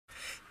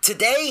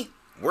Today,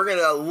 we're going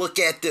to look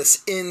at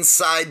this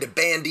inside the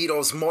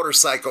Banditos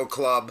Motorcycle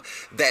Club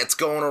that's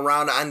going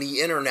around on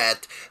the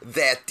internet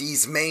that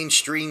these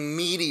mainstream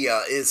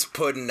media is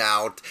putting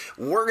out.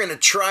 We're going to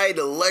try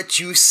to let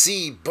you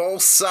see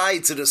both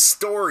sides of the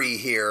story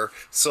here,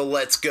 so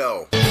let's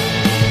go.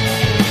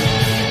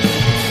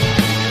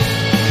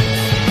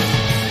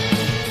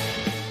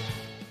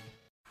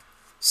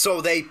 So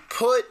they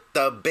put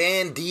the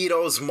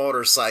Banditos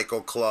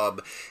Motorcycle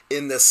Club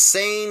in the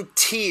same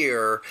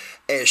tier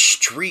as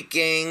street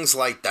gangs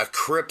like the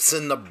Crips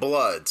and the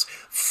Bloods.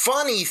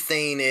 Funny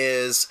thing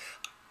is,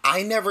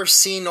 I never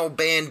seen no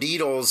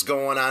banditos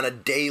going on a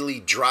daily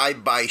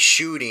drive-by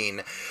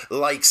shooting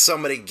like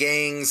some of the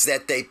gangs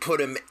that they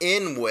put him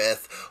in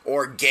with,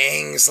 or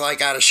gangs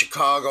like out of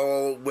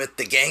Chicago with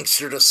the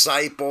Gangster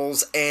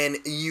Disciples and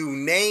you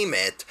name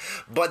it.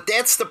 But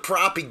that's the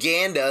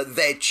propaganda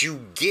that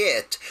you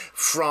get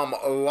from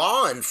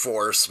law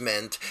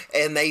enforcement,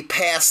 and they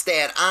pass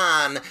that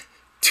on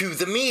to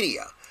the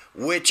media,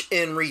 which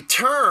in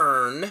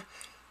return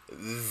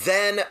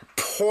then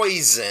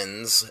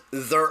poisons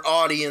their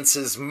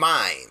audience's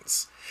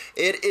minds.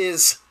 It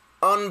is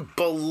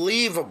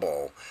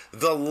unbelievable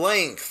the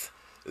length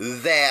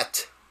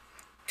that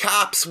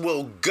cops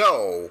will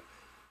go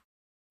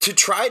to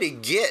try to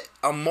get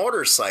a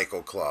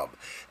motorcycle club.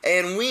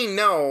 And we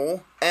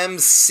know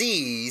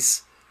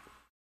MCs,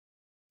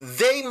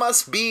 they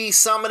must be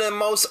some of the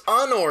most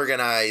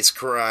unorganized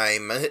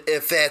crime,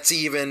 if that's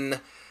even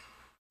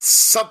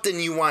something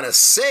you want to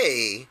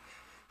say.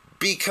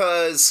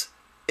 Because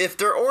if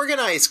they're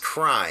organized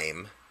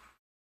crime,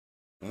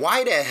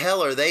 why the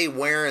hell are they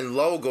wearing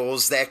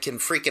logos that can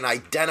freaking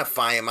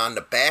identify them on the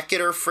back of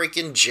their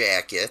freaking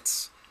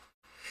jackets?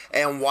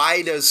 And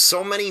why does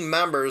so many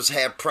members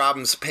have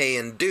problems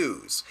paying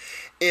dues?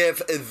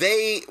 If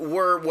they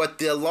were what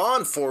the law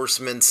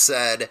enforcement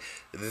said,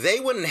 they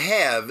wouldn't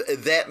have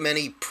that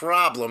many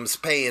problems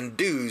paying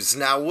dues,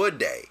 now would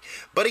they?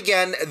 But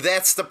again,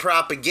 that's the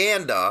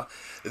propaganda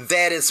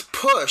that is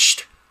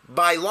pushed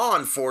by law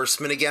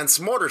enforcement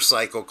against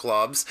motorcycle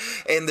clubs.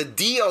 And the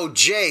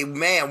DOJ,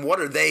 man,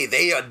 what are they?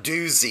 They a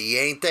doozy,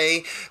 ain't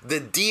they? The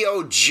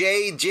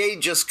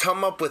DOJ just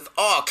come up with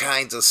all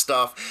kinds of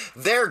stuff.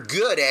 They're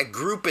good at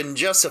grouping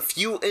just a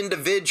few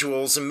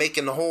individuals and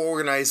making the whole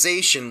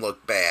organization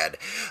look bad.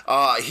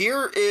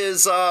 Here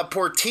is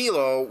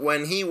Portillo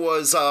when he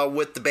was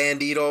with the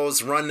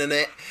Banditos running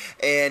it,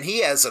 and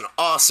he has an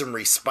awesome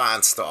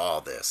response to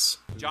all this.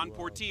 John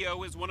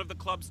Portillo is one of the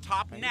club's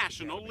top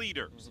national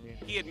leaders.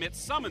 He admits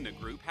some in the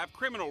group have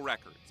criminal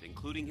records,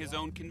 including his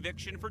own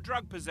conviction for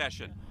drug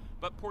possession.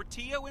 But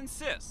Portillo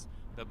insists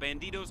the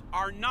Banditos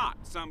are not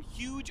some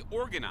huge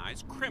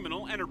organized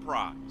criminal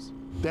enterprise.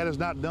 That is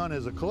not done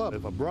as a club.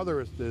 If a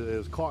brother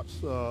is caught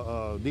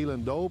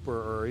dealing dope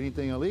or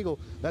anything illegal,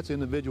 that's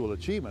individual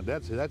achievement.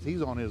 That's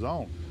he's on his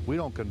own. We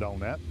don't condone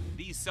that.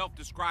 These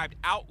self-described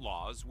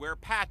outlaws wear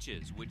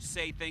patches which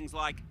say things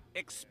like,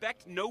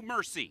 "Expect no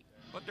mercy."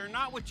 But they're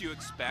not what you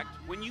expect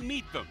when you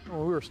meet them.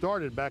 When we were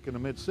started back in the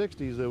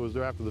mid-'60s, it was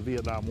after the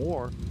Vietnam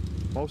War.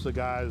 Most of the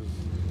guys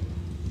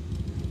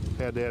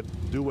had that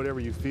do whatever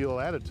you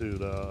feel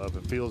attitude. If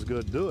it feels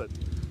good, do it.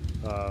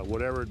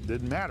 Whatever,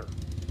 didn't matter.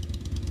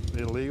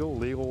 Illegal,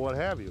 legal, what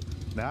have you.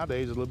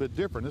 Nowadays, it's a little bit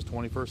different. It's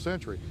 21st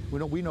century.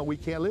 We know we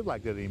can't live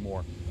like that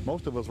anymore.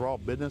 Most of us are all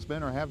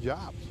businessmen or have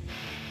jobs.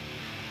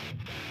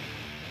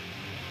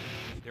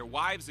 Their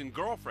wives and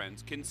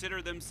girlfriends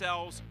consider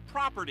themselves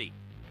property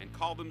and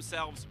call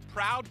themselves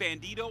proud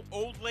Bandito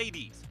old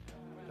ladies.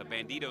 The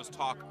Banditos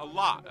talk a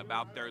lot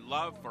about their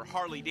love for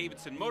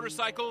Harley-Davidson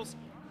motorcycles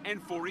and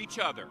for each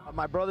other.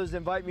 My brothers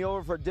invite me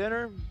over for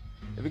dinner.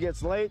 If it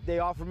gets late, they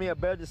offer me a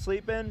bed to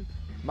sleep in.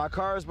 My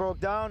car is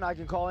broke down. I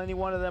can call any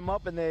one of them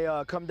up and they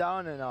come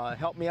down and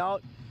help me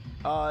out.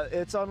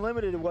 It's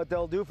unlimited what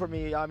they'll do for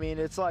me. I mean,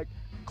 it's like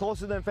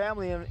closer than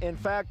family. In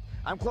fact,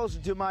 I'm closer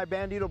to my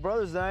Bandito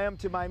brothers than I am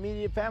to my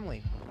immediate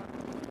family.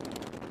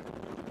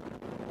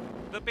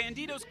 The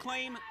Banditos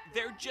claim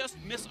they're just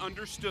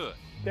misunderstood.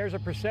 There's a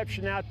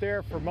perception out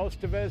there for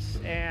most of us,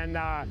 and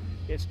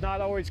it's not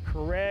always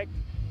correct.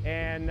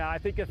 And I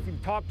think if you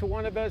talk to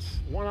one of us,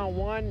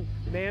 one-on-one,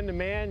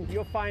 man-to-man,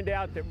 you'll find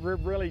out that we're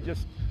really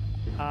just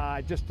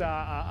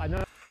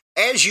another.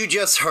 As you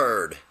just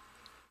heard,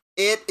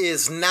 it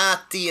is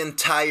not the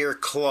entire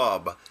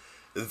club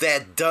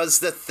that does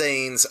the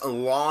things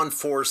law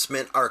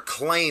enforcement are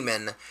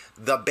claiming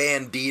the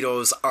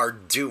Banditos are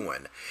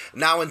doing.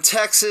 Now in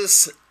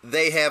Texas,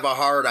 they have a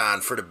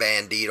hard-on for the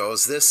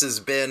Banditos. This has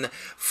been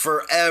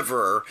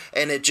forever,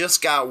 and it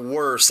just got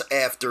worse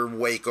after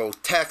Waco,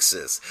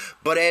 Texas.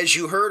 But as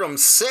you heard them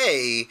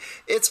say,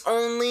 it's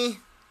only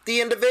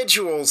the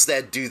individuals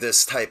that do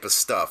this type of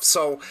stuff.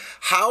 So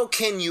how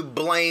can you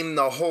blame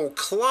the whole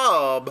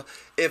club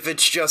if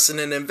it's just an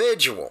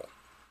individual?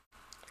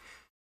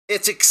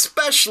 It's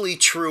especially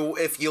true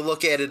if you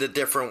look at it a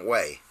different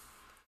way.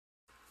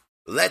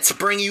 Let's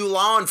bring you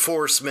law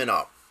enforcement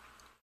up.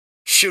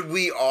 Should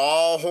we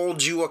all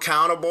hold you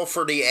accountable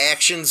for the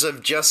actions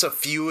of just a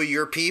few of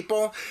your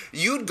people?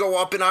 You'd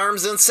go up in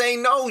arms and say,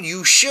 no,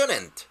 you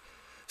shouldn't.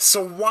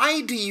 So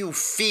why do you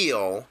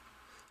feel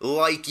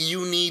like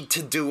you need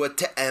to do it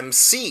to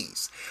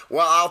MCs?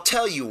 Well, I'll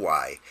tell you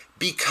why.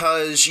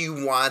 Because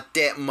you want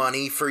that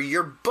money for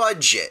your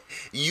budget.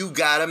 You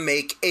gotta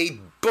make a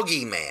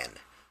boogeyman.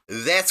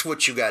 That's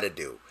what you gotta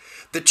do.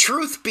 The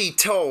truth be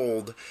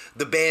told,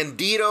 the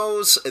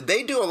Bandidos,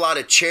 they do a lot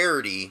of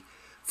charity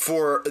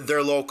for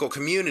their local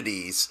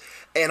communities.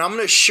 And I'm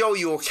going to show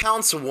you a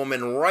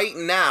councilwoman right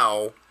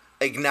now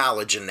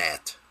acknowledging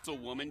that. The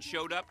woman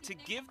showed up to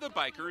give the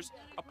bikers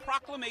a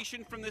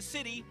proclamation from the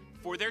city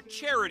for their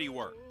charity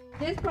work.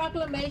 This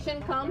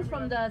proclamation comes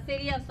from the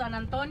city of San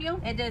Antonio.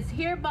 It is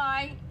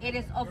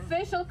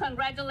official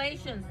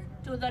congratulations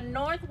to the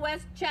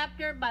Northwest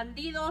Chapter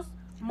Bandidos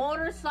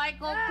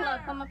Motorcycle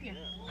Club. Come up here.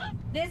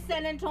 This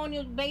San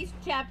Antonio-based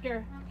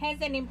chapter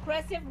has an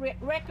impressive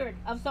record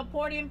of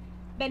supporting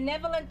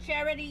benevolent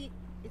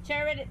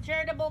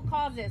charitable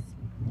causes.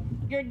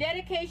 Your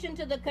dedication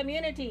to the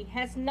community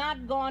has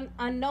not gone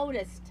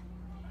unnoticed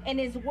and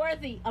is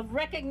worthy of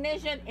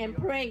recognition and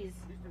praise.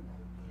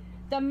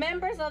 The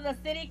members of the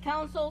City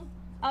Council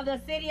of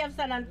the City of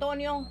San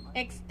Antonio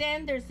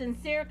extend their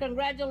sincere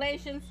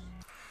congratulations.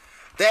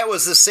 That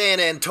was the San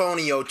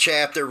Antonio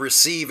chapter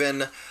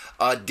receiving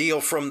a deal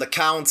from the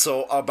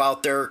council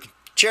about their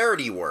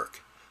charity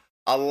work.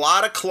 A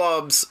lot of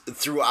clubs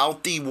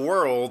throughout the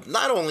world,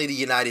 not only the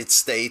United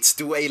States,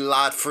 do a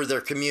lot for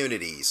their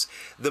communities.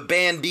 The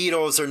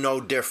Bandidos are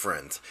no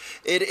different.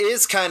 It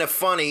is kind of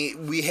funny,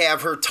 we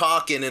have her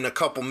talking in a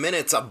couple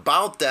minutes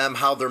about them,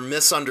 how they're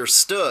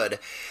misunderstood,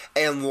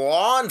 and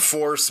law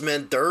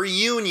enforcement, their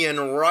union,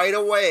 right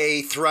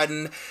away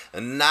threatened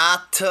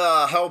not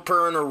to help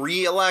her in a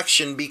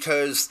re-election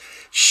because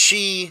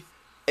she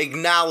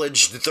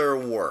acknowledged their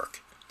work.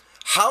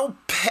 How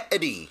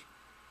petty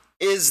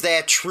is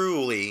that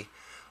truly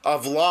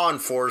of law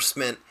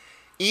enforcement,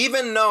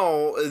 even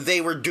though they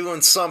were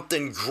doing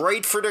something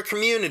great for their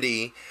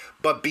community,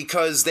 but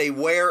because they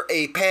wear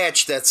a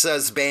patch that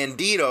says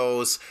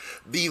Bandidos,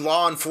 the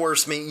law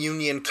enforcement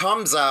union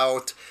comes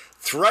out,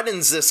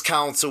 threatens this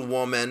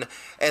councilwoman,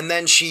 and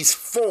then she's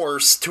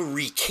forced to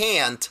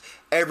recant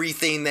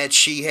everything that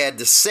she had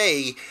to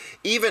say,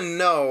 even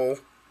though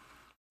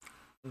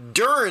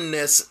during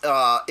this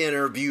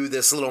interview,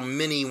 this little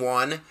mini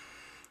one,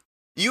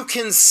 you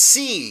can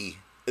see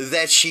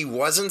that she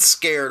wasn't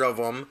scared of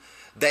them,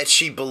 that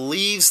she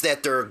believes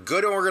that they're a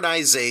good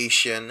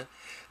organization,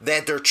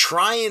 that they're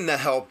trying to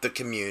help the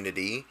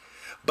community.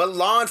 But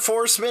law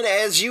enforcement,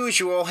 as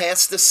usual,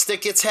 has to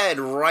stick its head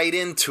right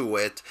into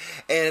it.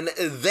 And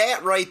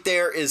that right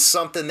there is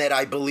something that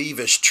I believe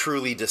is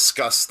truly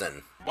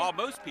disgusting. While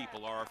most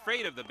people are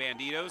afraid of the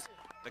Bandidos,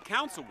 the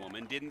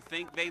councilwoman didn't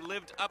think they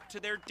lived up to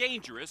their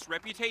dangerous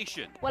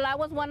reputation. Well, I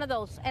was one of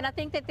those, and I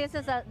think that this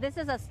is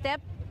a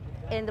step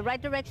in the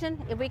right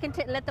direction. If we can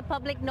let the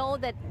public know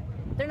that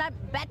they're not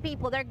bad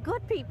people, they're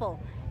good people,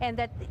 and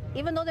that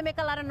even though they make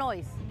a lot of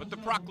noise. But the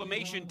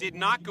proclamation did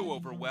not go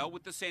over well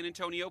with the San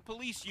Antonio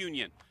Police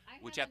Union,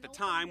 which at the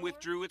time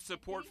withdrew its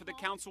support for the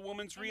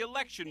councilwoman's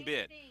re-election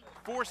bid,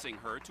 forcing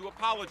her to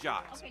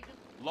apologize.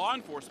 Law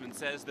enforcement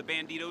says the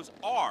Bandidos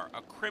are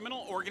a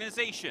criminal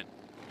organization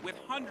with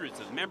hundreds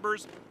of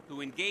members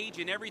who engage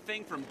in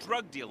everything from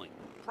drug dealing,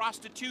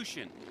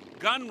 prostitution,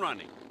 gun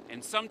running,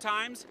 and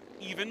sometimes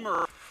even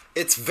murder.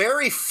 It's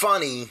very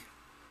funny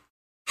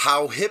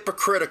how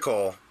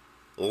hypocritical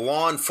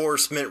law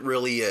enforcement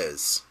really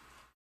is.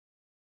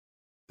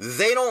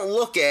 They don't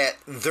look at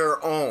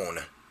their own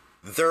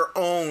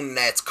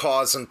that's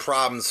causing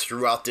problems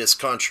throughout this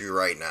country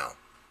right now.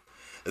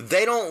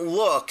 They don't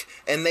look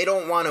and they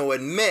don't want to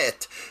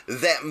admit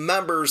that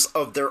members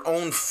of their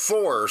own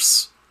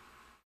force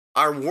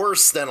are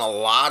worse than a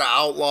lot of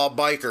outlaw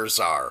bikers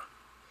are.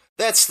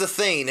 That's the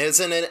thing,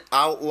 isn't it?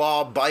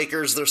 Outlaw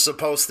bikers, they're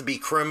supposed to be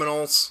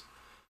criminals.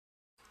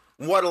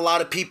 What a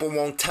lot of people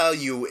won't tell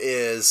you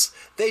is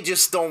they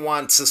just don't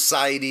want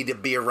society to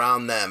be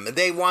around them.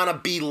 They want to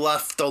be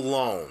left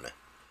alone.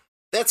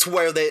 That's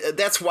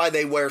why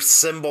they wear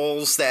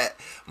symbols that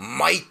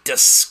might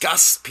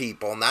disgust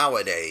people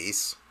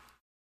nowadays.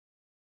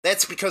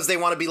 That's because they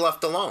want to be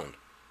left alone.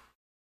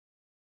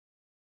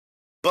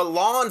 But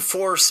law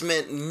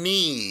enforcement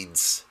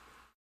needs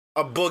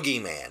a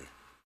boogeyman.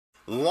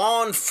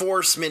 Law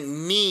enforcement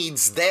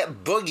needs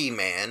that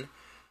boogeyman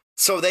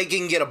so they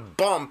can get a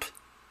bump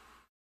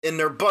in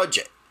their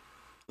budget.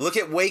 Look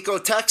at Waco,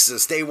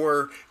 Texas. They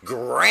were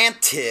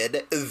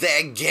granted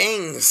that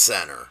gang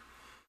center.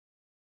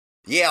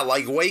 Yeah,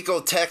 like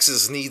Waco,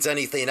 Texas needs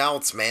anything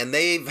else, man.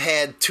 They've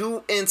had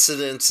 2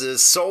 incidences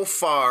so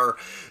far,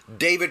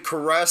 David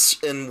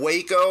Koresh in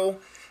Waco,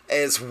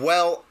 as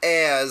well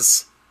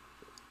as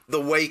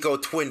the Waco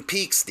Twin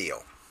Peaks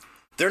deal.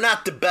 They're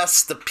not the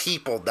best of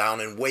people down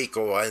in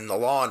Waco in the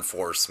law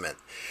enforcement.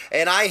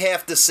 And I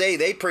have to say,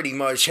 they pretty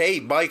much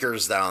hate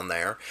bikers down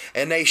there.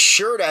 And they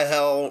sure to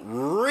hell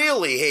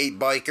really hate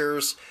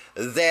bikers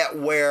that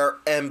wear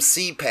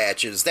MC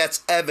patches.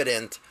 That's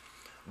evident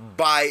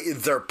by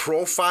their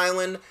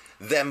profiling,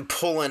 them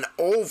pulling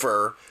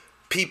over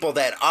people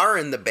that are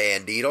in the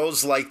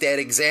Banditos, like that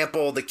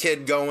example, the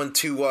kid going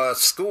to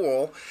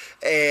school,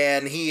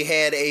 and he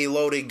had a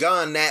loaded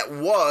gun that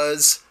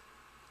was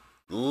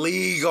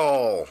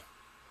legal.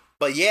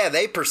 But yeah,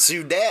 they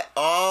pursued that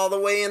all the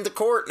way into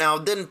court now,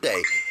 didn't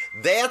they?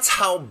 That's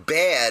how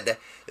bad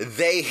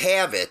they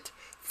have it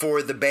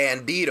for the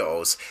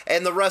Banditos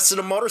and the rest of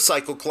the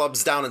motorcycle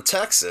clubs down in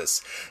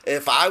Texas.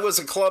 If I was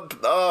a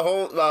club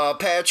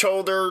patch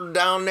holder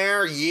down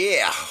there,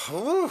 yeah,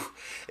 whew,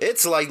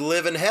 it's like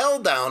living hell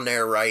down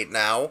there right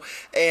now.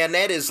 And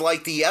that is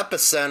like the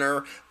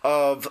epicenter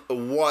of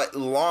what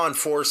law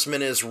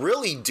enforcement is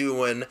really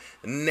doing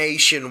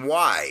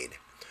nationwide.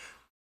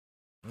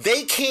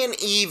 They can't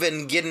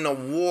even get an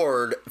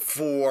award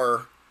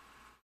for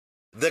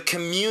the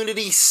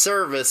community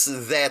service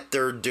that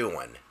they're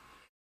doing.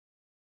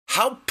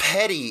 How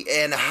petty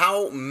and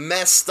how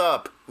messed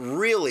up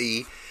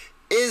really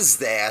is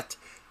that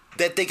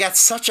they got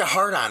such a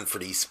hard-on for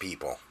these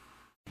people?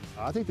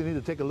 I think they need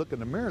to take a look in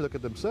the mirror, look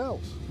at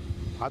themselves.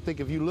 I think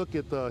if you look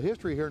at the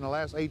history here in the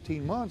last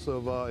 18 months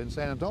of in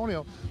San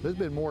Antonio, there's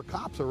been more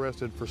cops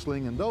arrested for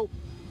slinging dope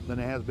than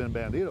there has been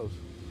Banditos.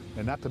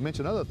 And not to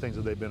mention other things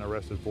that they've been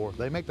arrested for.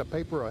 They make the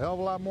paper a hell of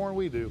a lot more than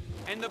we do.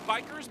 And the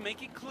bikers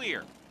make it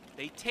clear.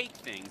 They take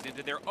things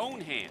into their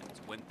own hands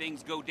when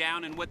things go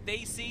down in what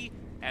they see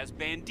as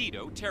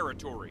Bandito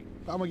territory.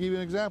 I'm gonna give you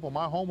an example.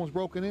 My home was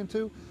broken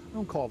into. I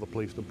don't call the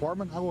police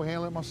department. I go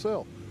handle it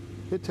myself.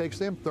 It takes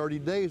them 30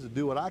 days to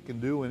do what I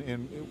can do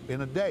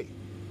in a day.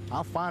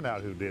 I'll find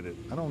out who did it.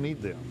 I don't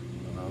need them.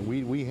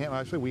 We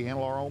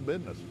handle our own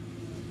business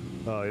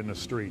in the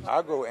streets.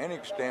 I'll go any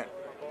extent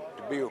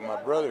to be with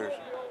my brothers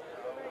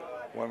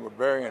when we're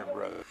burying a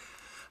brother.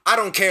 I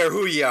don't care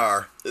who you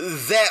are.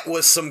 That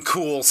was some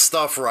cool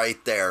stuff right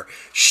there.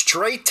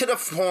 Straight to the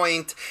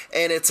point,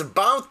 and it's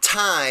about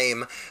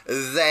time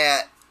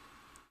that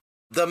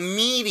the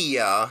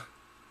media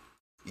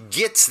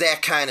gets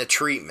that kind of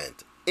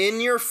treatment.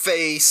 In your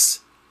face,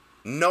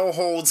 no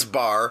holds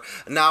bar.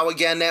 Now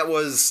again, that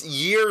was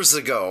years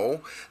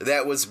ago.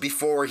 That was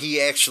before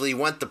he actually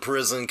went to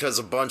prison because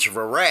of a bunch of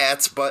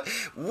rats. But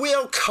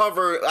we'll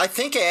cover, I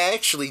think I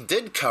actually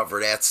did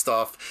cover that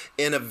stuff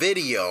in a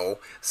video.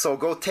 So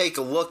go take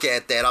a look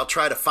at that. I'll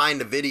try to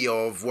find a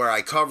video of where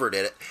I covered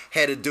it. It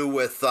had to do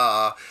with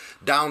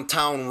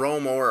downtown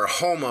Romo, or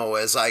Homo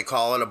as I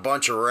call it. A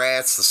bunch of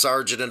rats, the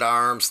sergeant at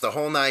arms, the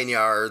whole 9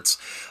 yards.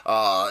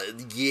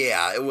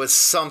 Yeah, it was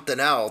something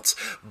else.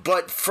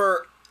 But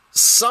for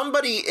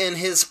somebody in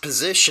his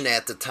position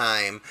at the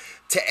time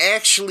to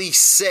actually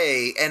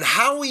say, and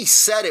how he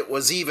said it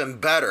was even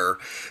better,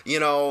 you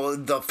know,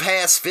 the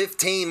past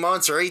 15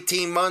 months or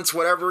 18 months,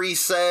 whatever he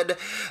said,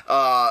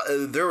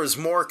 there was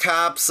more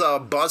cops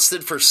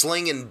busted for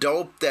slinging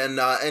dope than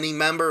any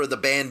member of the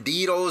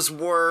Banditos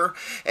were,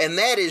 and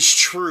that is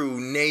true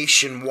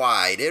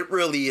nationwide. It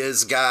really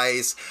is,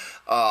 guys.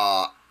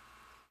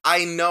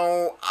 I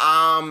know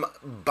I'm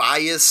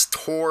biased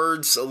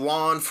towards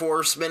law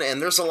enforcement,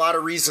 and there's a lot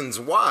of reasons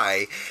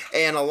why,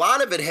 and a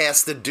lot of it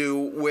has to do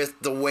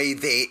with the way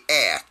they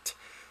act.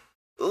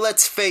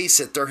 Let's face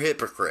it, they're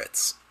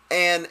hypocrites.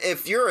 And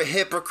if you're a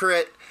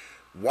hypocrite,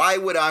 why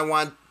would I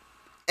want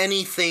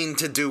anything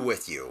to do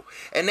with you?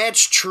 And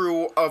that's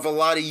true of a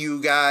lot of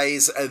you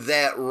guys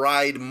that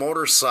ride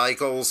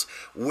motorcycles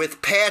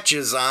with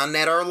patches on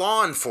that are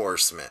law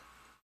enforcement.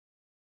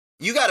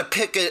 You got to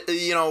pick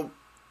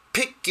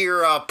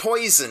your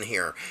poison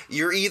here.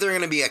 You're either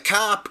going to be a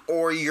cop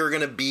or you're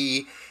going to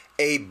be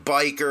a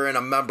biker and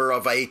a member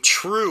of a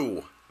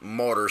true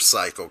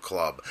motorcycle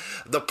club.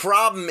 The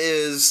problem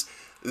is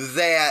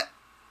that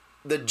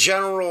the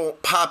general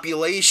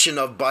population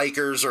of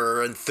bikers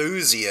or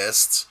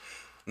enthusiasts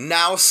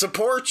now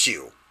support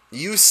you.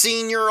 You've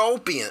seen your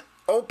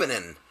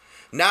opening.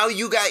 Now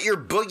you got your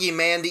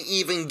boogeyman to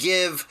even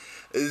give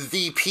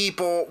the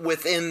people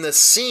within the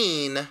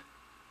scene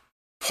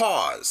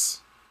pause.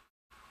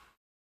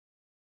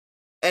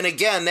 And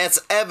again, that's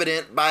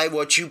evident by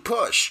what you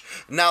push.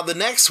 Now, the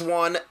next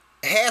one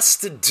has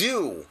to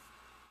do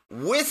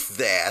with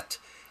that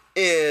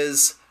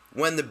is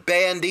when the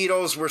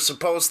Banditos were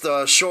supposed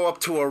to show up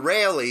to a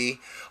rally,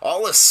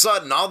 all of a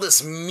sudden, all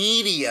this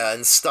media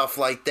and stuff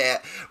like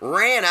that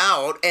ran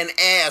out and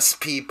asked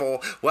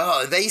people, well,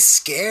 are they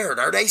scared?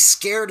 Are they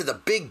scared of the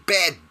big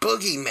bad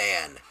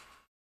boogeyman?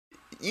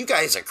 You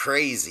guys are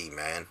crazy,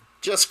 man.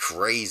 Just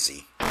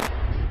crazy.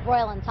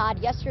 Royal and Todd,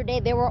 yesterday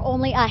there were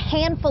only a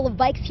handful of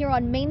bikes here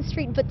on Main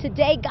Street, but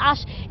today,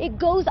 gosh, it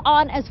goes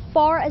on as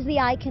far as the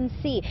eye can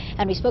see.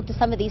 And we spoke to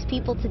some of these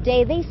people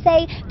today. They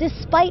say,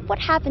 despite what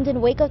happened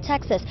in Waco,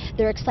 Texas,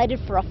 they're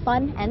excited for a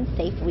fun and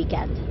safe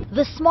weekend.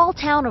 The small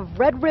town of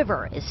Red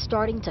River is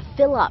starting to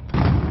fill up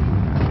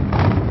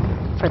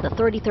for the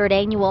 33rd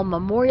annual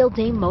Memorial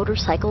Day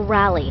Motorcycle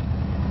Rally.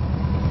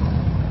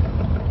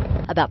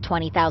 About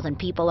 20,000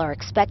 people are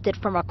expected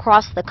from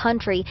across the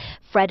country.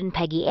 Fred and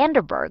Peggy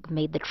Anderberg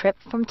made the trip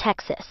from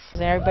Texas.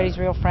 Everybody's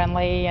real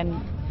friendly,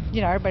 and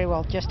everybody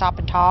will just stop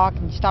and talk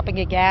and stop and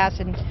get gas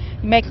and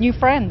make new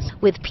friends.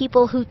 With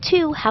people who,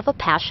 too, have a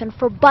passion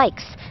for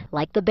bikes,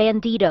 like the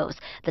Bandidos.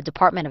 The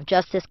Department of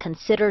Justice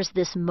considers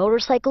this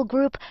motorcycle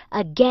group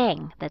a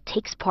gang that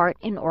takes part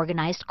in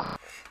organized crime.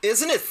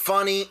 Isn't it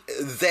funny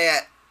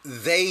that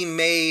they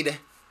made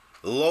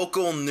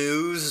local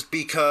news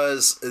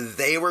because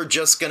they were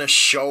just going to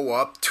show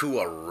up to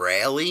a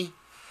rally?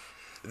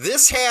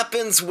 This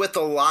happens with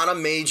a lot of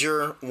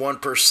major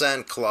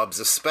 1% clubs,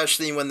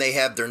 especially when they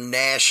have their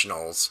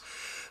nationals.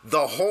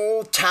 The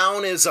whole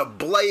town is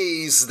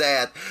ablaze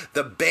that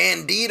the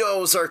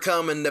Bandidos are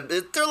coming.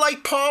 They're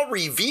like Paul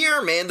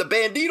Revere, man. The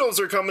Bandidos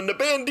are coming. The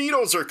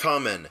Bandidos are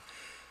coming.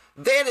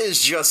 That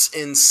is just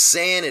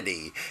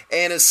insanity.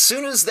 And as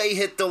soon as they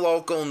hit the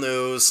local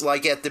news,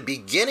 like at the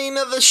beginning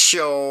of the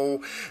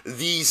show,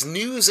 these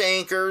news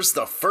anchors,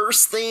 the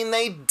first thing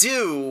they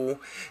do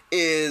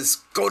is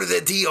go to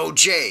the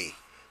DOJ.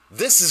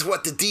 This is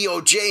what the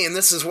DOJ and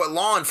this is what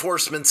law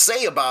enforcement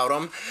say about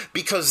them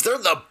because they're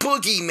the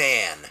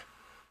boogeyman.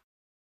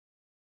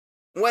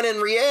 When in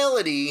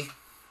reality,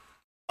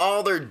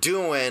 all they're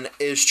doing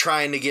is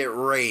trying to get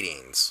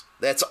ratings.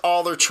 That's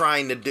all they're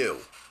trying to do.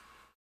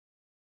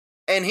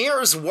 And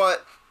here's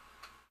what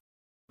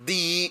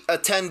the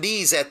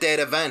attendees at that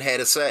event had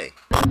to say.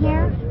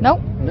 Here?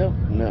 Nope.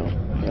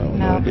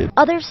 No.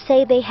 Others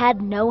say they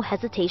had no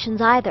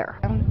hesitations either.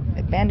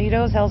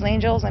 Bandidos, Hells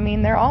Angels,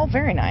 they're all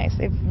very nice.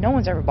 No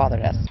one's ever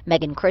bothered us.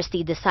 Megan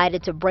Christie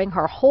decided to bring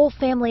her whole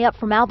family up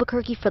from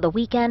Albuquerque for the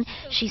weekend.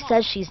 She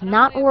says she's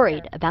not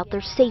worried about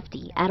their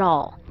safety at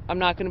all. I'm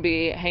not going to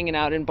be hanging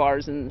out in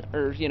bars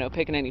or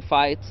picking any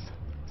fights,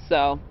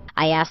 so.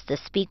 I asked to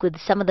speak with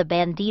some of the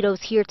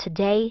Bandidos here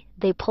today.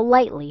 They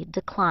politely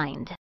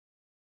declined.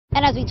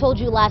 And as we told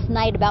you last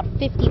night, about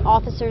 50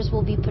 officers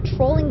will be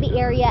patrolling the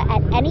area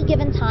at any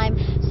given time.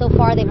 So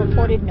far, they've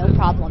reported no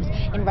problems.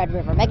 In Red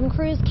River, Megan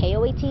Cruz,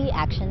 KOAT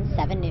Action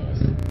 7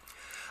 News.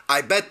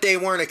 I bet they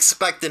weren't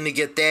expecting to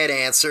get that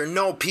answer.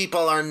 No,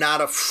 people are not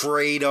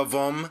afraid of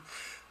them.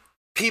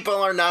 People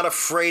are not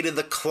afraid of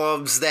the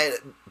clubs that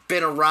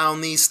been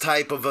around these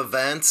type of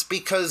events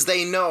because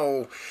they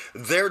know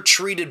they're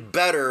treated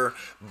better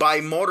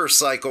by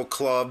motorcycle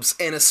clubs,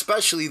 and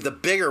especially the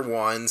bigger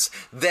ones,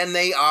 than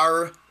they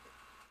are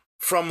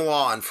from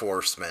law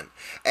enforcement.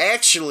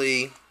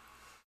 Actually,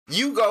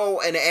 you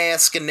go and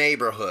ask a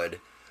neighborhood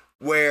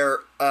where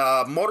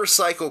a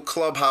motorcycle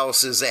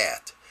clubhouse is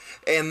at,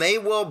 and they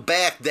will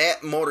back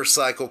that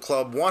motorcycle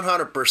club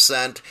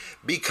 100%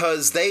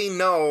 because they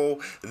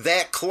know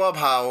that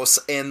clubhouse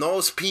and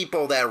those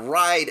people that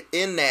ride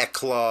in that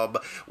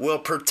club will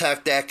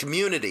protect that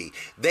community.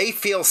 They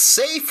feel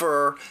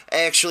safer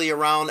actually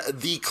around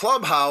the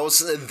clubhouse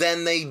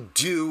than they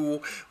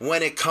do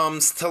when it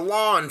comes to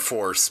law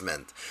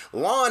enforcement.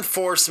 Law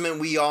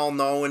enforcement, we all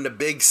know, in the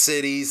big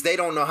cities, they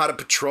don't know how to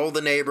patrol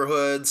the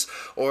neighborhoods,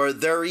 or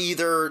they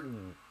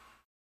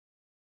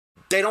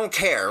don't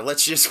care.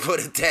 Let's just put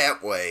it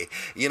that way.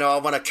 I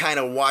want to kind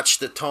of watch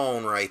the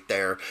tone right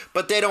there.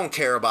 But they don't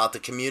care about the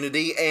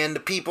community, and the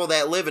people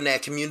that live in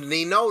that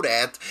community know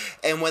that.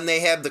 And when they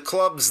have the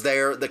clubs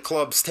there, the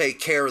clubs take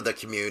care of the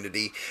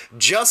community,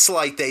 just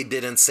like they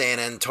did in San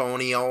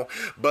Antonio.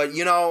 But,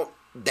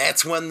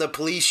 that's when the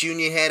police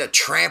union had to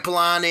trample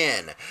on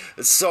in.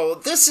 So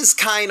this is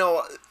kind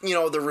of,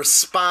 the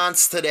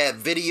response to that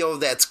video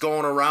that's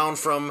going around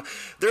from,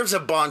 there's a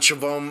bunch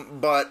of them,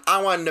 but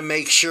I wanted to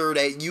make sure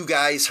that you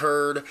guys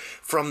heard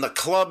from the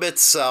club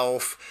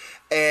itself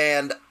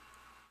and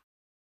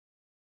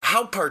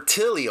how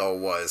Portillo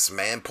was,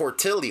 man.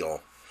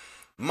 Portillo.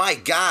 My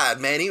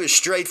God, man, he was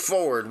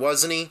straightforward,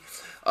 wasn't he?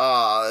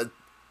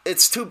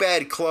 It's too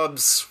bad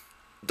clubs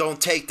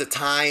don't take the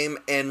time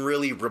and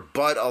really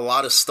rebut a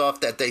lot of stuff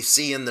that they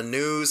see in the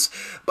news,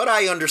 but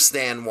I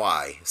understand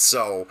why.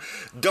 So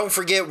don't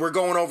forget, we're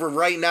going over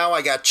right now.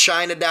 I got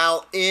China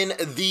Doll in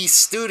the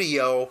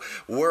studio.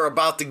 We're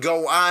about to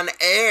go on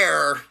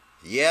air.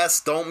 Yes,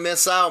 don't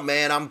miss out,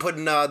 man. I'm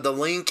putting the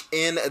link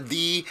in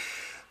the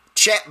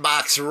chat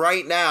box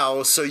right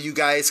now so you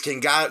guys can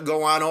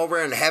go on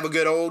over and have a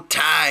good old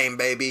time,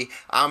 baby.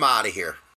 I'm out of here.